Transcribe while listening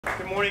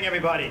morning,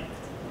 everybody.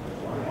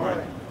 Good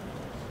morning.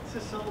 It's a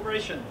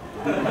celebration.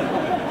 Good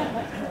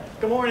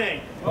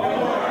morning. Good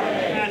morning.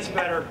 That's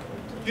better.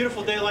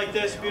 Beautiful day like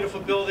this, beautiful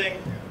building.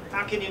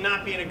 How can you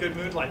not be in a good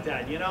mood like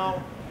that? You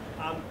know,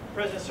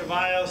 President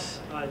Ceballos,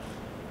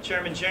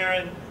 Chairman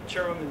Jaron,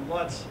 Chairwoman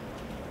Lutz,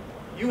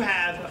 you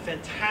have a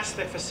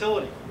fantastic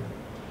facility.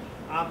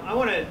 I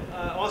want to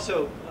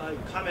also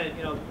comment,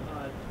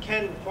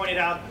 Ken pointed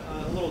out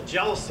a little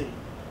jealousy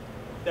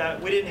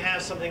that we didn't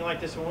have something like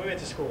this when we went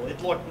to school.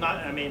 It looked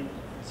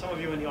some of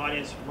you in the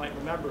audience might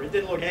remember, it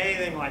didn't look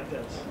anything like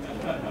this.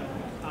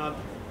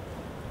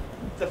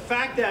 The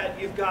fact that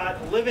you've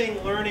got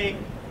living,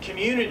 learning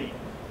community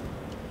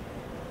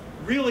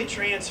really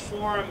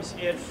transforms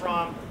it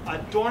from a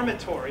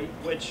dormitory,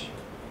 which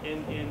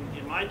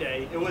in my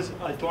day, it was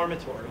a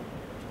dormitory,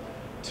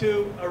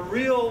 to a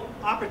real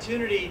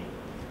opportunity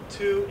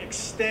to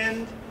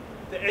extend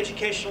the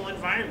educational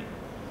environment.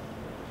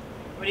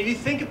 I mean, if you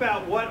think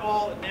about what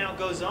all now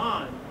goes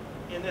on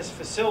in this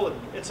facility,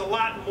 it's a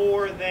lot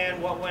more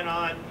than what went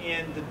on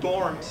in the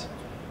dorms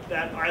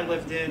that I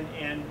lived in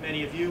and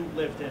many of you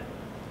lived in.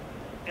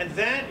 And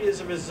that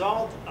is a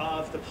result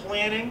of the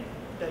planning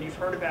that you've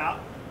heard about,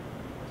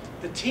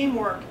 the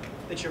teamwork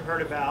that you've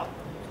heard about,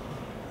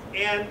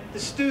 and the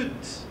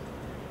students.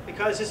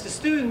 Because it's the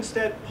students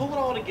that pull it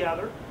all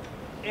together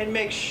and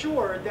make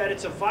sure that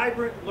it's a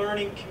vibrant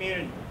learning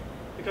community.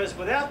 Because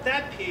without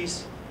that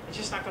piece, it's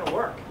just not going to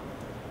work.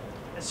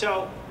 And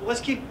so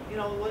let's keep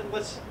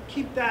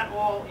that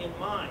all in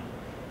mind,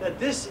 that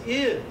this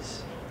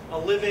is a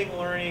living,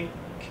 learning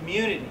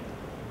community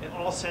in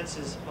all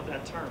senses of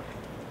that term.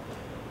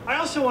 I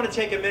also want to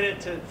take a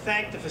minute to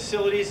thank the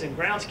facilities and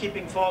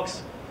groundskeeping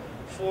folks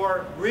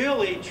for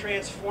really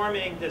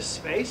transforming this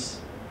space,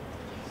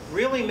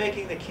 really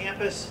making the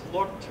campus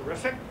look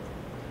terrific.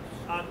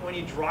 When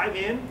you drive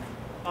in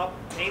up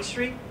Main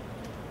Street,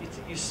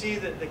 you see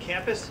that the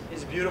campus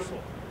is beautiful.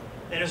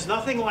 And there's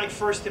nothing like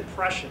first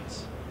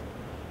impressions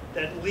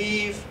that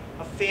leave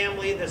a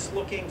family that's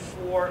looking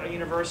for a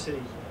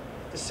university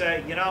to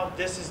say, you know,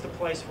 this is the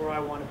place where I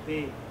want to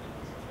be.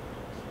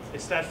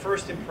 It's that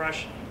first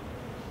impression.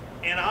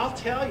 And I'll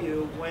tell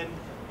you, when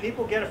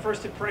people get a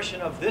first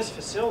impression of this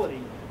facility,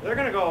 they're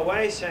going to go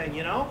away saying,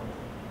 you know,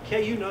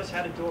 KU knows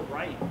how to do it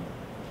right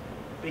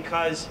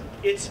because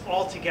it's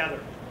all together.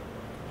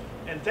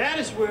 And that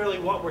is really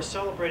what we're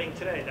celebrating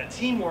today, that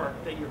teamwork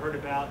that you heard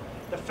about.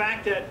 The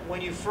fact that when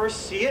you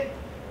first see it,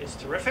 it's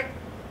terrific.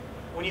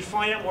 When you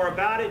find out more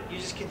about it, you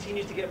just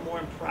continue to get more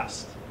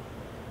impressed.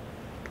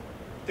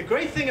 The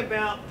great thing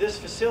about this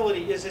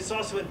facility is it's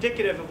also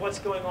indicative of what's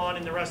going on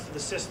in the rest of the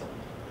system.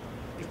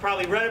 You've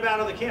probably read about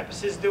other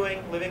campuses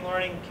doing living,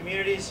 learning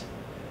communities.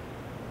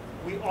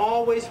 We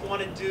always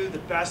want to do the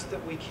best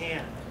that we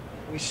can.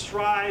 We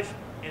strive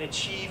and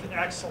achieve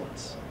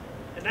excellence.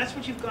 And that's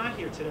what you've got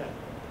here today.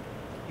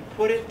 You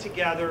put it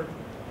together,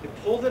 you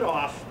pulled it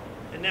off,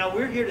 and now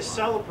we're here to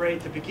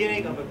celebrate the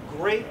beginning of a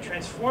great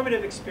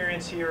transformative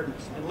experience here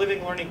in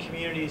living, learning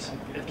communities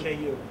at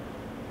KU.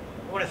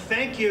 I want to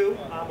thank you,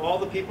 all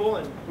the people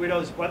in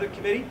Guido's Weather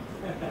Committee,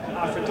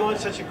 for doing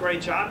such a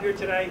great job here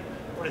today.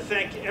 I want to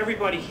thank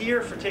everybody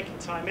here for taking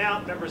time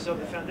out, members of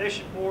the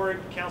Foundation Board,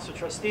 Council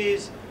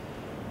trustees,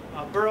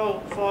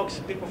 borough folks,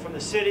 people from the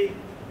city,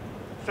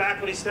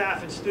 faculty,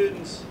 staff, and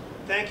students.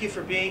 Thank you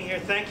for being here.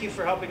 Thank you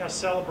for helping us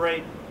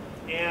celebrate.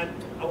 And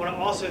I want to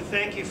also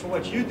thank you for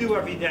what you do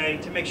every day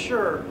to make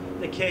sure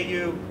that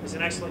KU is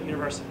an excellent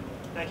university.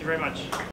 Thank you very much.